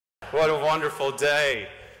What a wonderful day.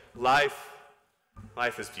 Life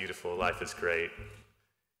is beautiful. Life is great.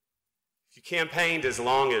 If you campaigned as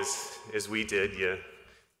long as we did, you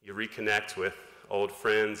reconnect with old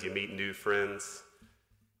friends, you meet new friends,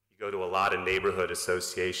 you go to a lot of neighborhood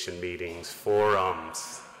association meetings,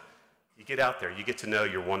 forums. You get out there, you get to know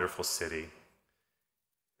your wonderful city.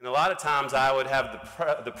 And a lot of times I would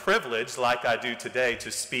have the privilege, like I do today, to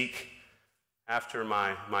speak after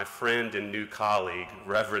my friend and new colleague,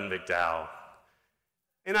 Reverend McDowell.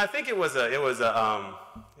 And I think it was a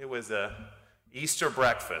Easter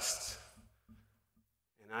breakfast.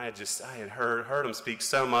 And I had heard him speak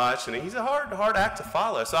so much, and he's a hard act to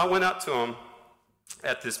follow. So I went up to him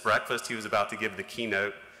at this breakfast. He was about to give the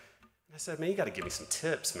keynote. And I said, man, you got to give me some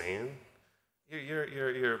tips, man.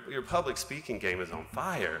 Your public speaking game is on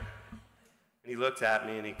fire. And he looked at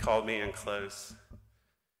me and he called me in close. He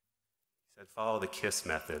said, follow the KISS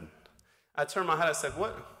method. I turned my head, I said,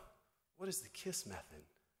 what is the KISS method?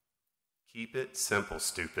 Keep it simple,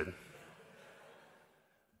 stupid.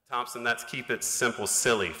 Thompson, that's keep it simple,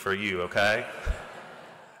 silly for you, okay?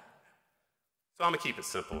 So I'm gonna keep it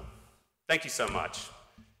simple. Thank you so much.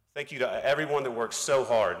 Thank you to everyone that worked so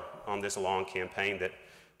hard on this long campaign, that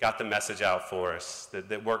got the message out for us,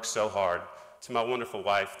 that worked so hard. To my wonderful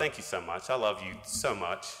wife, thank you so much. I love you so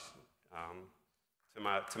much.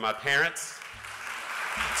 To my parents,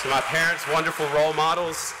 wonderful role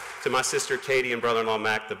models, to my sister Katie and brother-in-law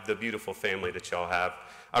Mac, the beautiful family that y'all have.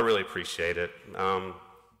 I really appreciate it.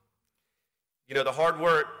 You know, the hard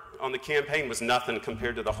work on the campaign was nothing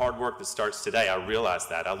compared to the hard work that starts today. I realize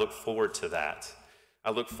that. I look forward to that.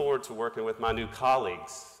 I look forward to working with my new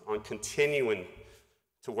colleagues on continuing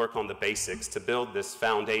to work on the basics, to build this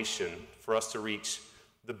foundation for us to reach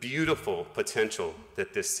the beautiful potential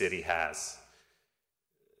that this city has.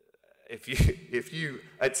 If you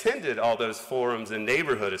attended all those forums and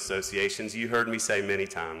neighborhood associations, you heard me say many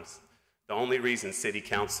times, the only reason City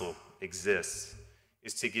Council exists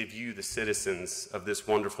is to give you, the citizens of this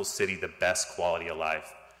wonderful city, the best quality of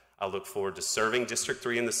life. I look forward to serving District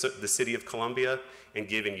 3 in the city of Columbia and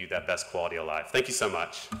giving you that best quality of life. Thank you so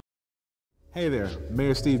much. Hey there,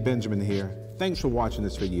 Mayor Steve Benjamin here. Thanks for watching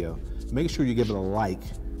this video. Make sure you give it a like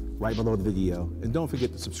right below the video, and don't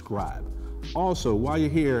forget to subscribe. Also, while you're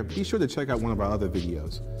here, be sure to check out one of our other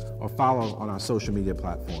videos or follow on our social media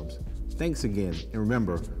platforms. Thanks again, and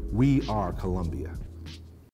remember, we are Columbia.